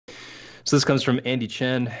So this comes from Andy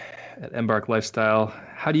Chen at Embark Lifestyle.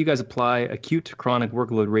 How do you guys apply acute to chronic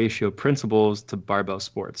workload ratio principles to barbell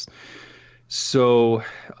sports? So,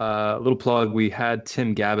 a little plug, we had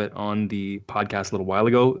Tim Gabbett on the podcast a little while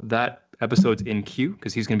ago. That episode's in queue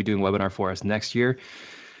because he's going to be doing a webinar for us next year.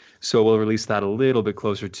 So we'll release that a little bit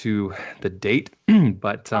closer to the date.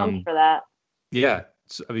 But Pumped for that. yeah,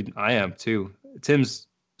 I mean, I am too. Tim's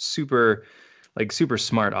super, super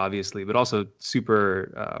smart, obviously, but also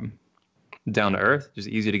super down to earth, just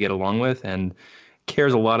easy to get along with, and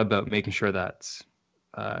cares a lot about making sure that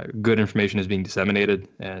good information is being disseminated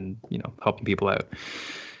and helping people out.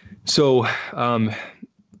 So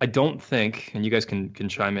I don't think, and you guys can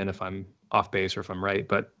chime in if I'm off base or if I'm right,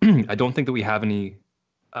 but I don't think that we have any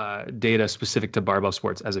data specific to barbell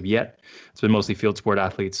sports as of yet. It's been mostly field sport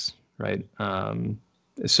athletes, right?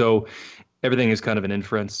 So everything is kind of an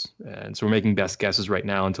inference, and so we're making best guesses right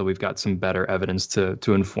now until we've got some better evidence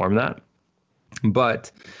to inform that.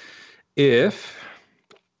 But if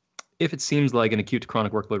it seems like an acute to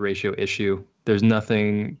chronic workload ratio issue, there's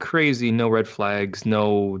nothing crazy, no red flags,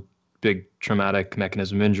 no big traumatic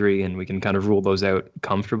mechanism of injury, and we can kind of rule those out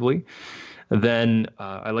comfortably, then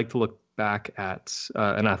I like to look back at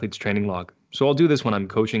an athlete's training log. So I'll do this when I'm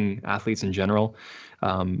coaching athletes in general.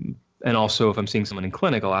 And also if I'm seeing someone in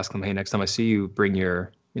clinic, I'll ask them, hey, next time I see you, bring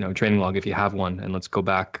your training log if you have one, and let's go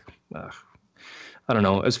back I don't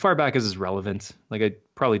know, as far back as is relevant. Like, I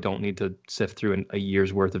probably don't need to sift through a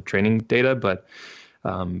year's worth of training data, but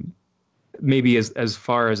maybe as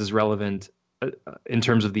far as is relevant in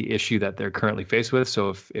terms of the issue that they're currently faced with.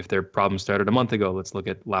 So if their problem started a month ago, let's look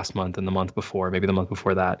at last month and the month before, maybe the month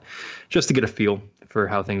before that, just to get a feel for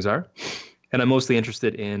how things are. And I'm mostly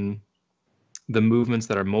interested in the movements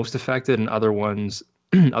that are most affected and other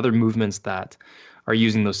movements that are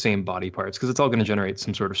using those same body parts, because it's all going to generate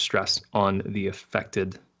some sort of stress on the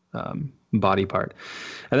affected body part.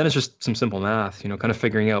 And then it's just some simple math, kind of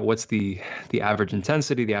figuring out what's the average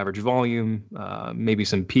intensity, the average volume, maybe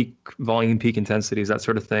some peak volume, peak intensities, that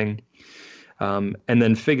sort of thing. And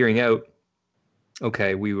then figuring out,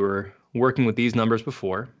 okay, we were working with these numbers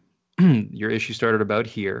before. Your issue started about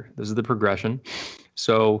here. This is the progression.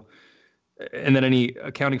 So, and then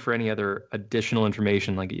accounting for any other additional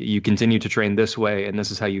information, like you continue to train this way and this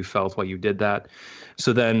is how you felt while you did that.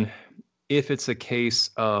 So then if it's a case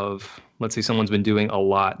of, let's say someone's been doing a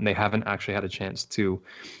lot and they haven't actually had a chance to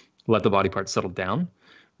let the body part settle down,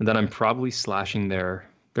 then I'm probably slashing their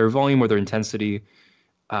volume or their intensity,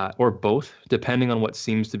 or both, depending on what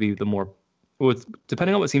seems to be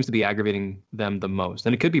aggravating them the most.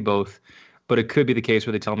 And it could be both, but it could be the case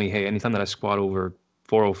where they tell me, hey, anytime that I squat over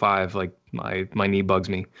 405, like my knee bugs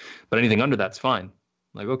me, but anything under that's fine.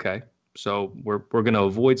 Like, okay, so we're going to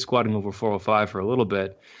avoid squatting over 405 for a little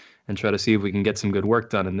bit and try to see if we can get some good work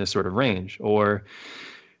done in this sort of range. Or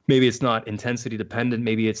maybe it's not intensity dependent.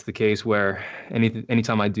 Maybe it's the case where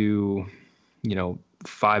anytime I do,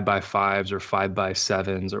 5x5s or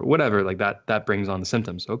 5x7s or whatever, like that brings on the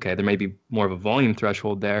symptoms. Okay, there may be more of a volume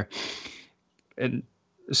threshold there. And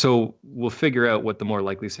so we'll figure out what the more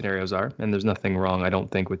likely scenarios are, and there's nothing wrong, I don't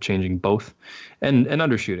think, with changing both and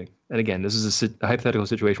undershooting. And again, this is a hypothetical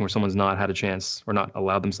situation where someone's not had a chance or not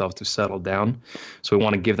allowed themselves to settle down. So we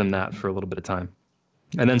want to give them that for a little bit of time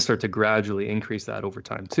and then start to gradually increase that over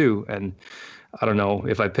time too. And I don't know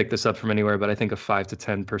if I picked this up from anywhere, but I think a 5 to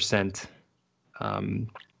 10%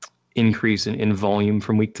 increase in volume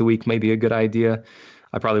from week to week may be a good idea.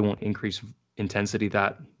 I probably won't increase intensity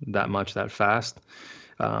that much that fast.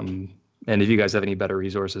 And if you guys have any better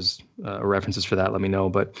resources or references for that, let me know.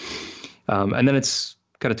 But and then it's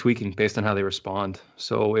kind of tweaking based on how they respond.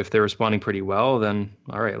 So if they're responding pretty well, then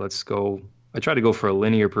all right, let's go. I try to go for a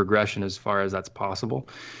linear progression as far as that's possible.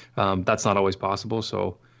 That's not always possible.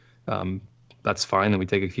 So that's fine. Then we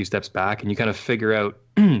take a few steps back and you kind of figure out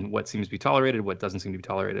what seems to be tolerated, what doesn't seem to be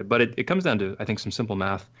tolerated. But it comes down to, I think, some simple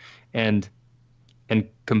math and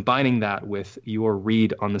combining that with your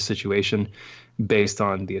read on the situation based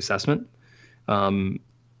on the assessment.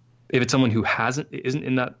 If it's someone who isn't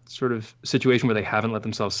in that sort of situation where they haven't let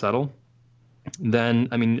themselves settle, then,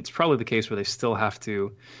 I mean, it's probably the case where they still have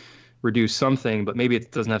to reduce something, but maybe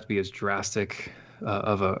it doesn't have to be as drastic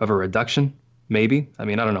of a reduction. Maybe. I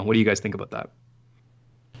mean, I don't know. What do you guys think about that?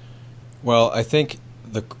 Well, I think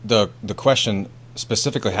the question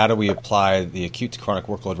specifically, how do we apply the acute to chronic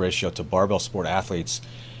workload ratio to barbell sport athletes?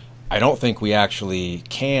 I don't think we actually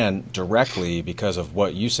can directly because of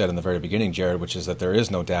what you said in the very beginning, Jared, which is that there is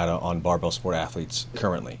no data on barbell sport athletes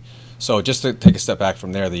currently. So just to take a step back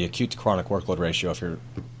from there, the acute to chronic workload ratio,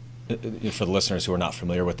 for the listeners who are not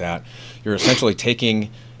familiar with that, you're essentially taking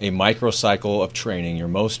a microcycle of training, your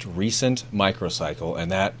most recent microcycle,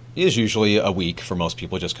 and that is usually a week for most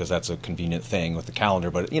people just because that's a convenient thing with the calendar,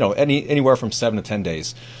 but anywhere from 7 to 10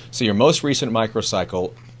 days. So your most recent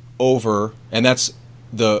microcycle over, and that's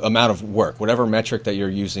the amount of work, whatever metric that you're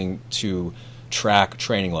using to track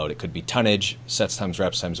training load. It could be tonnage, sets times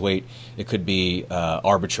reps times weight. It could be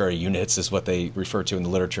arbitrary units is what they refer to in the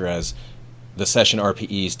literature as the session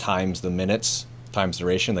RPEs times the minutes times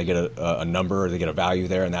duration. They get a number, or they get a value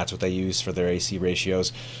there, and that's what they use for their AC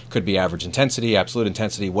ratios. Could be average intensity, absolute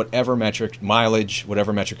intensity, whatever metric, mileage,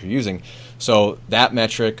 whatever metric you're using. So that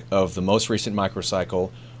metric of the most recent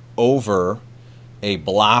microcycle over a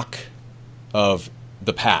block of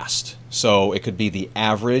the past. So it could be the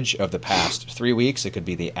average of the past 3 weeks. It could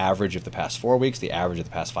be the average of the past 4 weeks, the average of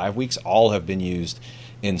the past 5 weeks. All have been used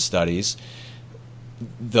in studies.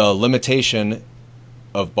 The limitation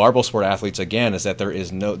of barbell sport athletes, again, is that there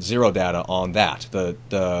is zero data on that.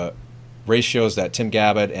 The ratios that Tim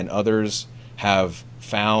Gabbett and others have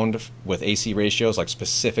found with AC ratios, like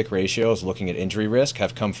specific ratios looking at injury risk,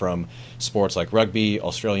 have come from sports like rugby,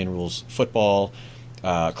 Australian rules football,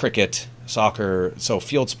 cricket, soccer, so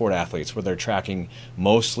field sport athletes where they're tracking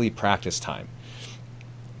mostly practice time.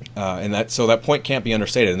 And that point can't be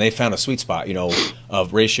understated. And they found a sweet spot,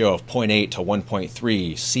 of ratio of 0.8 to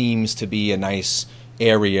 1.3 seems to be a nice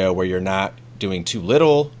area where you're not doing too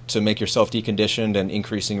little to make yourself deconditioned and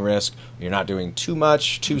increasing risk. You're not doing too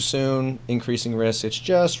much too soon, increasing risk. It's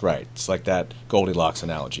just right. It's like that Goldilocks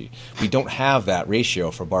analogy. We don't have that ratio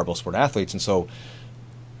for barbell sport athletes. And so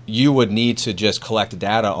you would need to just collect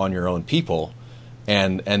data on your own people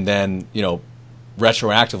and then,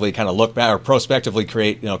 retroactively kind of look back or prospectively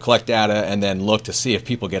collect data and then look to see if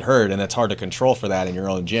people get hurt. And it's hard to control for that in your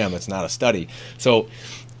own gym. It's not a study. So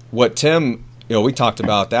what Tim, we talked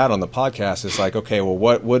about that on the podcast. Is like, okay, well,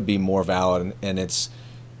 what would be more valid? And it's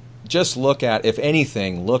just look at, if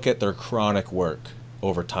anything, look at their chronic work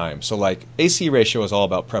over time. So like AC ratio is all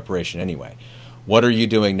about preparation anyway. What are you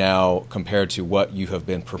doing now compared to what you have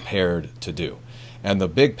been prepared to do? And the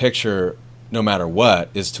big picture, no matter what,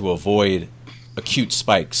 is to avoid acute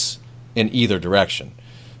spikes in either direction.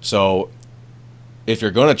 So if you're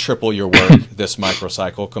going to triple your work this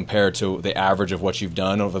microcycle compared to the average of what you've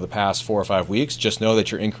done over the past 4 or 5 weeks, just know that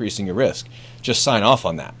you're increasing your risk. Just sign off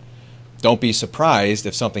on that. Don't be surprised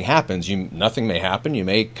if something happens. Nothing may happen. You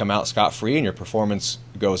may come out scot-free and your performance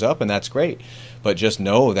goes up, and that's great. But just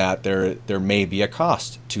know that there may be a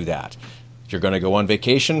cost to that. If you're going to go on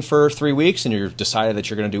vacation for 3 weeks and you've decided that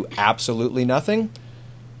you're going to do absolutely nothing,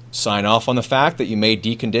 sign off on the fact that you may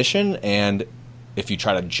decondition, and if you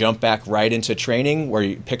try to jump back right into training where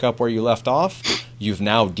you pick up where you left off, you've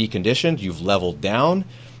now deconditioned, you've leveled down,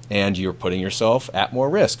 and you're putting yourself at more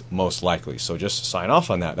risk, most likely. So just sign off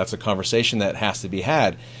on that. That's a conversation that has to be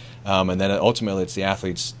had. And then ultimately it's the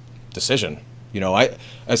athlete's decision.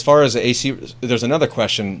 As far as the AC, there's another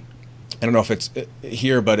question. I don't know if it's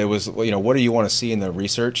here, but it was, what do you want to see in the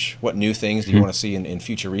research? What new things do you want to see in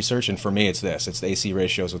future research? And for me, it's this. It's the AC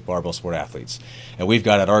ratios with barbell sport athletes. And we've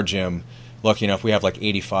got at our gym, lucky enough, we have like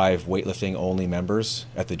 85 weightlifting only members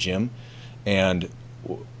at the gym. And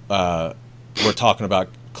we're talking about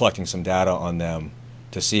collecting some data on them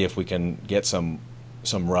to see if we can get some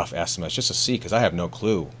rough estimates, just to see, because I have no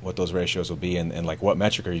clue what those ratios will be and like what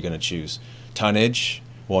metric are you going to choose. Tonnage,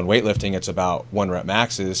 well, in weightlifting it's about 1 rep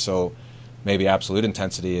maxes, so maybe absolute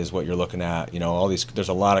intensity is what you're looking at. All these, there's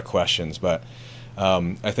a lot of questions, but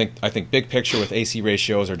I think big picture with AC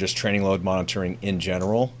ratios or just training load monitoring in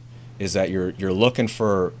general is that you're looking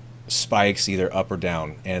for spikes either up or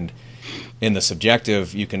down, and in the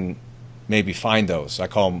subjective you can maybe find those.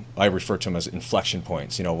 I refer to them as inflection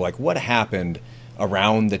points. Like what happened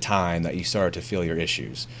around the time that you started to feel your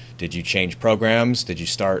issues? Did you change programs? Did you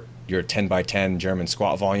start your 10 by 10 German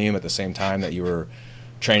squat volume at the same time that you were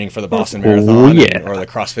training for the Boston Marathon or the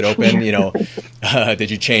CrossFit Open?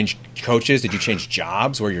 Did you change coaches? Did you change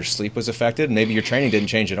jobs where your sleep was affected? Maybe your training didn't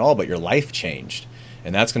change at all, but your life changed,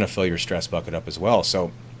 and that's going to fill your stress bucket up as well.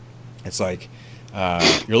 So it's like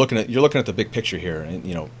you're looking at the big picture here,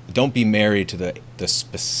 and don't be married to the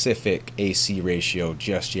specific AC ratio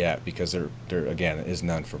just yet, because there again is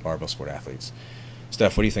none for barbell sport athletes.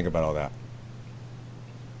 Steph, what do you think about all that?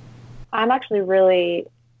 I'm actually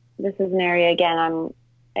this is an area, again, I'm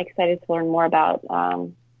excited to learn more about.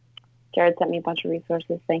 Jared sent me a bunch of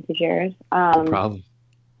resources. Thank you, Jared. No problem.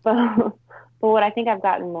 But what I think I've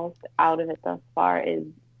gotten most out of it thus far is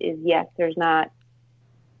yes, there's not,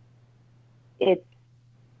 it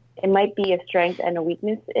might be a strength and a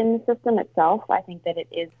weakness in the system itself. I think that it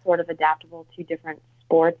is sort of adaptable to different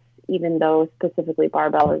sports even though specifically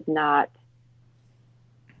barbell is not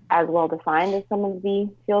as well defined as some of the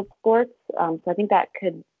field sports. So I think that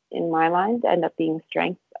could, in my mind, end up being a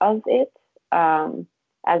strength of it,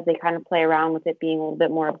 as they kind of play around with it being a little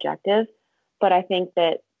bit more objective. But I think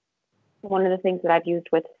that one of the things that I've used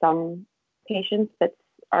with some patients that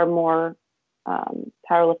are more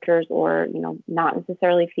powerlifters or, not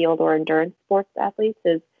necessarily field or endurance sports athletes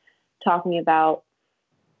is talking about,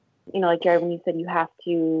 like Jared, when you said you have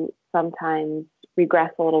to sometimes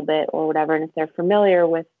regress a little bit or whatever, and if they're familiar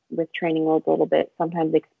with training loads a little bit,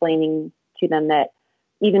 sometimes explaining to them that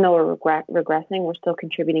even though we're regressing, we're still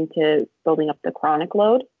contributing to building up the chronic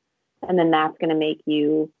load. And then that's going to make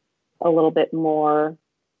you a little bit more,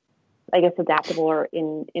 I guess, adaptable or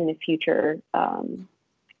in the future,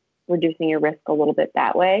 reducing your risk a little bit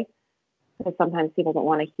that way. Because sometimes people don't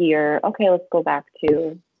want to hear, okay, let's go back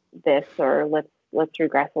to this, or let's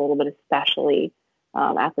regress a little bit, especially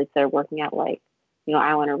athletes that are working at like,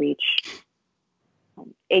 I want to reach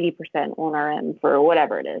 80% 1RM for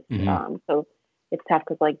whatever it is. Mm-hmm. So it's tough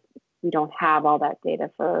because like we don't have all that data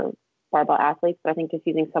for barbell athletes, but I think just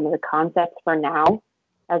using some of the concepts for now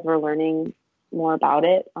as we're learning more about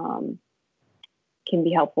it can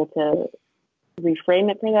be helpful to reframe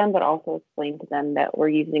it for them, but also explain to them that we're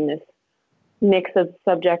using this mix of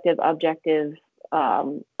subjective, objective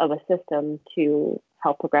of a system to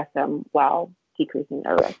help progress them while decreasing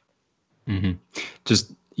their risk. Mm-hmm.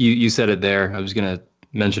 Just you said it there. I was gonna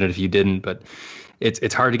mention it if you didn't, but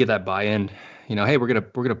it's hard to get that buy-in. Hey, we're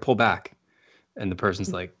gonna pull back, and the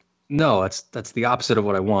person's like, no, that's the opposite of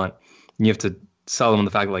what I want. And you have to sell them on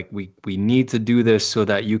the fact like we need to do this so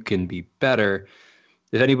that you can be better.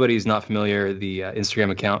 If anybody's not familiar, the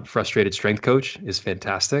Instagram account Frustrated Strength Coach is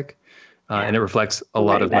fantastic, and it reflects a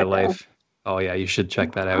lot of my life. Oh yeah, you should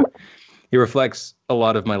check that out. It reflects a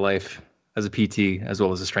lot of my life as a PT as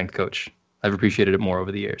well as a strength coach. I've appreciated it more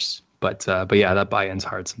over the years, but yeah, that buy-in's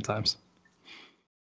hard sometimes.